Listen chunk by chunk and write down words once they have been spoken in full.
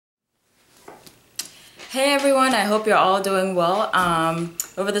Hey everyone, I hope you're all doing well.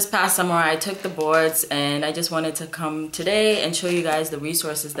 Over this past summer I took the boards and I just wanted to come today and show you guys the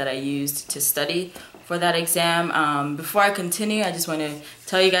resources that I used to study for that exam. Before I continue, I just want to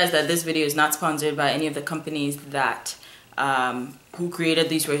tell you guys that this video is not sponsored by any of the companies that who created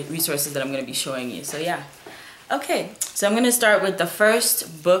these resources that I'm going to be showing you. So yeah. Okay, so I'm going to start with the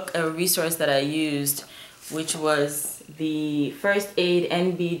first book or resource that I used, which was the First Aid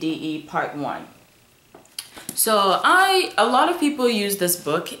NBDE Part 1. So a lot of people use this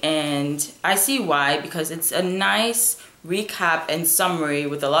book and I see why, because it's a nice recap and summary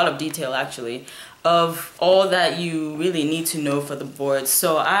with a lot of detail actually of all that you really need to know for the board.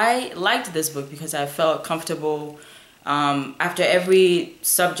 So I liked this book because I felt comfortable after every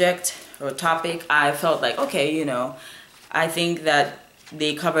subject or topic. I felt like, okay, you know, I think that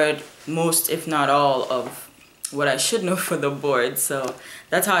they covered most if not all of what I should know for the board. So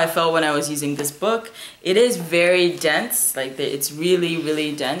that's how I felt when I was using this book. It is very dense, like it's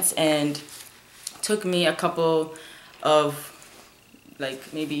really dense, and took me a couple of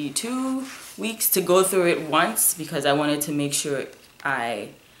like maybe 2 weeks to go through it once because I wanted to make sure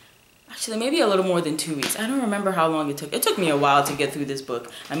actually maybe a little more than 2 weeks. I don't remember how long it took. It took me a while to get through this book.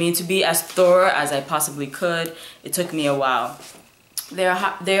 I mean, to be as thorough as I possibly could, it took me a while. There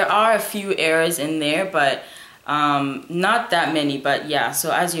are a few errors in there, but not that many. But yeah,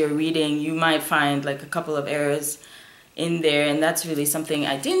 so as you're reading, you might find like a couple of errors in there, and that's really something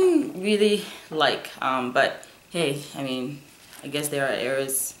I didn't really like. But hey, I mean, I guess there are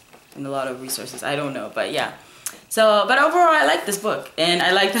errors in a lot of resources. I don't know, but yeah. So, but overall, I like this book, and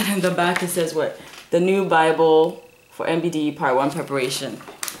I like that in the back it says what? The New Bible for NBDE Part 1 Preparation.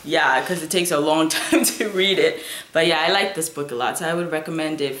 Yeah, because it takes a long time to read it. But yeah, I like this book a lot, so I would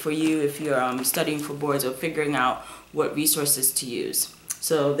recommend it for you if you're studying for boards or figuring out what resources to use.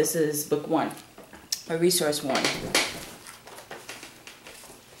 So this is book 1, or resource 1.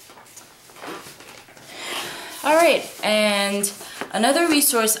 All right, and another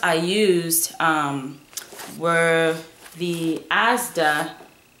resource I used were the ASDA,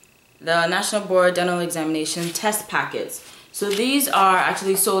 the National Board Dental Examination Test Packets. So these are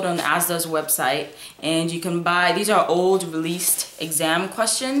actually sold on ASDA's website, and you can buy, these are old released exam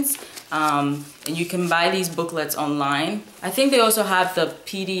questions, and you can buy these booklets online. I think they also have the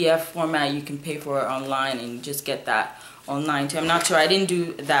PDF format you can pay for online and just get that online too. I'm not sure, I didn't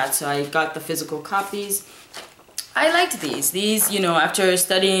do that, so I got the physical copies. I liked these. These, you know, after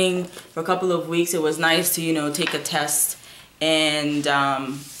studying for a couple of weeks, it was nice to, you know, take a test and,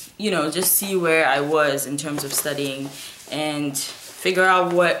 you know, just see where I was in terms of studying and figure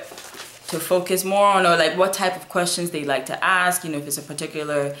out what to focus more on, or like what type of questions they like to ask, you know, if it's a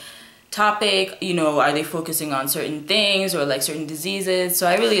particular topic, you know, are they focusing on certain things or like certain diseases. So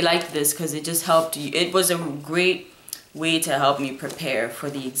I really liked this because it just helped you. It was a great way to help me prepare for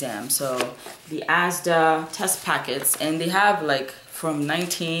the exam. So the ASDA test packets, and they have like from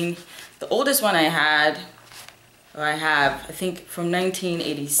the oldest one I had, or I have, I think from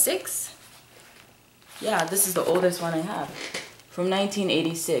 1986. Yeah, this is the oldest one I have, from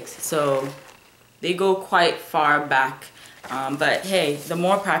 1986. So they go quite far back. But hey, the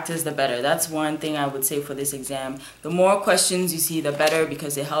more practice, the better. That's one thing I would say for this exam. The more questions you see, the better,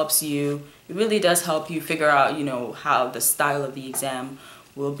 because it helps you. It really does help you figure out, you know, how the style of the exam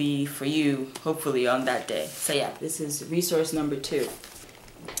will be for you, hopefully on that day. So yeah, this is resource number 2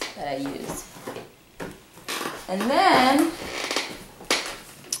 that I used. And then,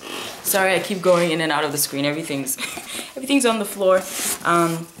 sorry, I keep going in and out of the screen. Everything's on the floor.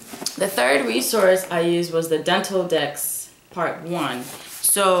 The third resource I used was the Dental Decks Part 1.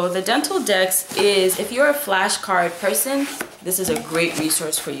 So the Dental Decks is, if you're a flashcard person, this is a great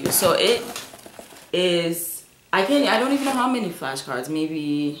resource for you. So it is, I don't even know how many flashcards,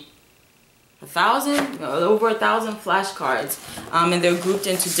 maybe 1,000, over 1,000 flashcards, and they're grouped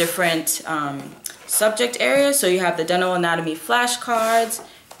into different subject areas. So you have the dental anatomy flashcards.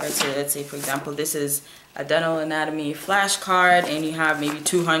 Right, so let's say, for example, this is a dental anatomy flashcard, and you have maybe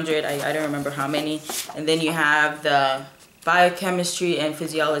 200, I don't remember how many. And then you have the biochemistry and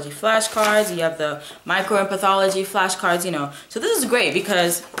physiology flashcards. You have the micro and pathology flashcards, you know. So this is great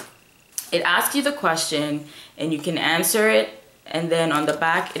because it asks you the question and you can answer it, and then on the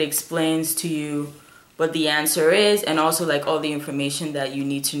back it explains to you what the answer is, and also like all the information that you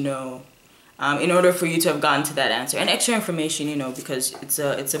need to know in order for you to have gotten to that answer, and extra information, you know, because it's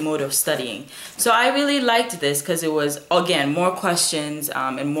a mode of studying. So I really liked this because it was, again, more questions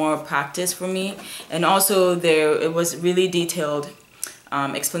and more practice for me, and also it was really detailed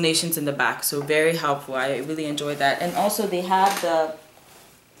explanations in the back, so very helpful. I really enjoyed that. And also they have the,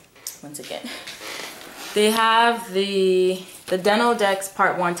 once again, they have the Dental Decks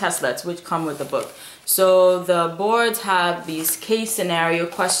Part 1 testlets, which come with the book. So the boards have these case scenario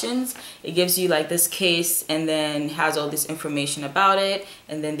questions. It gives you like this case and then has all this information about it,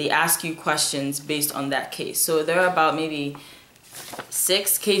 and then they ask you questions based on that case. So there are about maybe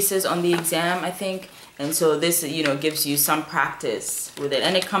 6 cases on the exam, I think. And so this, you know, gives you some practice with it.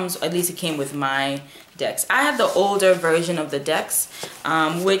 And it comes, at least it came with my decks. I have the older version of the decks,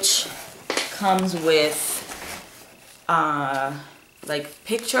 which comes with like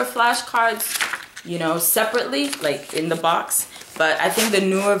picture flashcards, you know, separately, like in the box. But I think the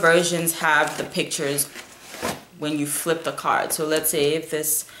newer versions have the pictures when you flip the card. So let's say if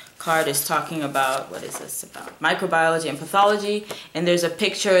this card is talking about, what is this about? Microbiology and pathology, and there's a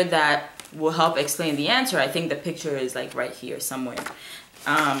picture that will help explain the answer. I think the picture is like right here somewhere.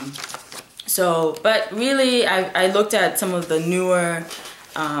 But really I looked at some of the newer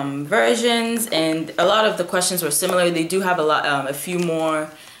versions, and a lot of the questions were similar. They do have a few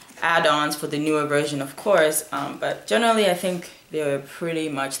more add-ons for the newer version, of course, but generally I think they're pretty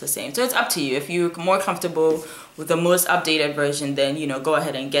much the same. So it's up to you. If you're more comfortable with the most updated version, then, you know, go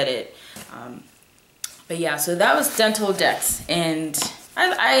ahead and get it. But yeah, so that was Dental Decks, and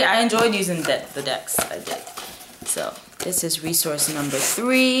I enjoyed using the decks. I did. So this is resource number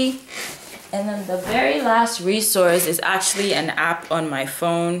 3. And then the very last resource is actually an app on my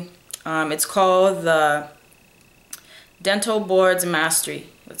phone. It's called the Dental Boards Mastery.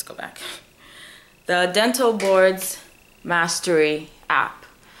 Let's go back. The Dental Boards Mastery app.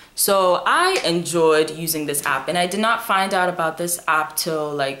 So I enjoyed using this app, and I did not find out about this app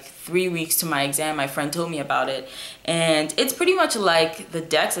till like 3 weeks to my exam. My friend told me about it, and it's pretty much like the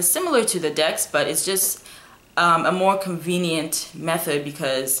decks. It's similar to the decks, but it's just a more convenient method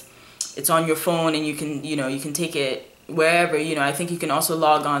because it's on your phone, and you can take it wherever. You know, I think you can also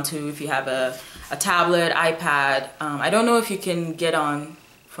log on to, if you have a tablet, iPad. I don't know if you can get on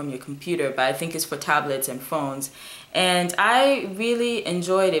from your computer, but I think it's for tablets and phones. And I really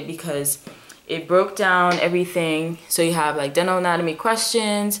enjoyed it because it broke down everything. So you have like dental anatomy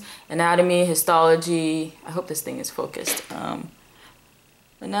questions, anatomy, histology. I hope this thing is focused.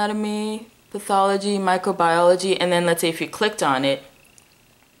 Anatomy, pathology, microbiology, and then let's say if you clicked on it,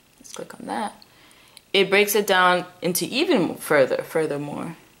 let's click on that, it breaks it down into even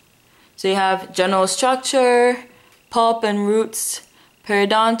furthermore. So you have general structure, pulp and roots,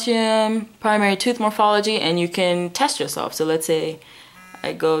 periodontium, primary tooth morphology, and you can test yourself. So let's say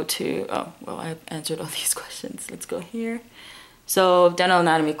I go to, oh, well, I've answered all these questions. Let's go here. So dental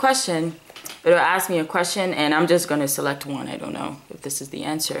anatomy question, it'll ask me a question, and I'm just going to select one. I don't know if this is the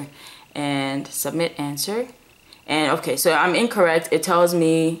answer. And submit answer. And okay, so I'm incorrect. It tells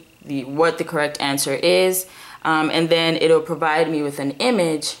me what the correct answer is, and then it'll provide me with an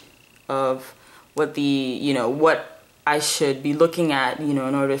image of what what I should be looking at, in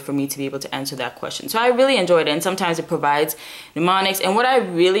order for me to be able to answer that question. So I really enjoyed it, and sometimes it provides mnemonics. And what I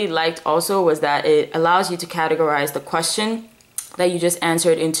really liked also was that it allows you to categorize the question that you just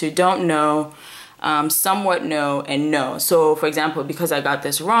answered into don't know, somewhat know, and know. So for example, because I got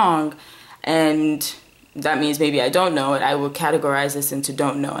this wrong, and that means maybe I don't know it, I will categorize this into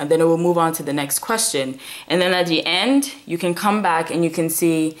don't know, and then it will move on to the next question. And then at the end, you can come back and you can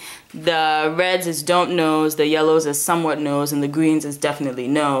see the reds is don't knows, the yellows is somewhat knows, and the greens is definitely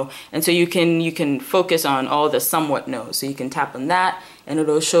no. And so you can focus on all the somewhat knows. So you can tap on that, and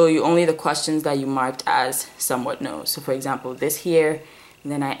it'll show you only the questions that you marked as somewhat knows. So for example, this here,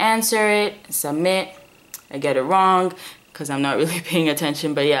 and then I answer it, submit, I get it wrong because I'm not really paying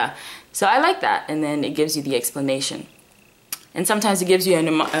attention, but yeah. So I like that, and then it gives you the explanation. And sometimes it gives you a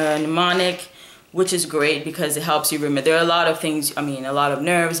mnemonic, which is great because it helps you remember. There are a lot of things, a lot of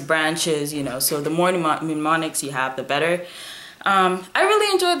nerves, branches, so the more mnemonics you have, the better. I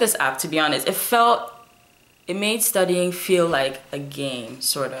really enjoyed this app, to be honest. It made studying feel like a game,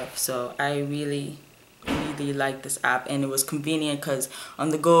 sort of. So I really liked this app, and it was convenient because on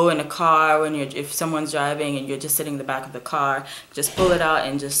the go in a car, if someone's driving and you're just sitting in the back of the car, just pull it out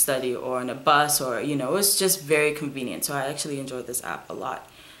and just study, or on a bus, or it was just very convenient. So I actually enjoyed this app a lot.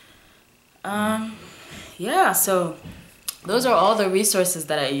 Yeah, so those are all the resources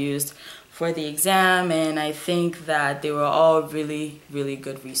that I used for the exam, and I think that they were all really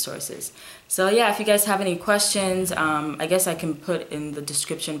good resources. So yeah, if you guys have any questions, I guess I can put in the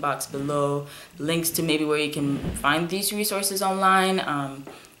description box below links to maybe where you can find these resources online.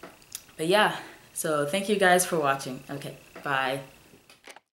 But yeah, so thank you guys for watching. Okay, bye.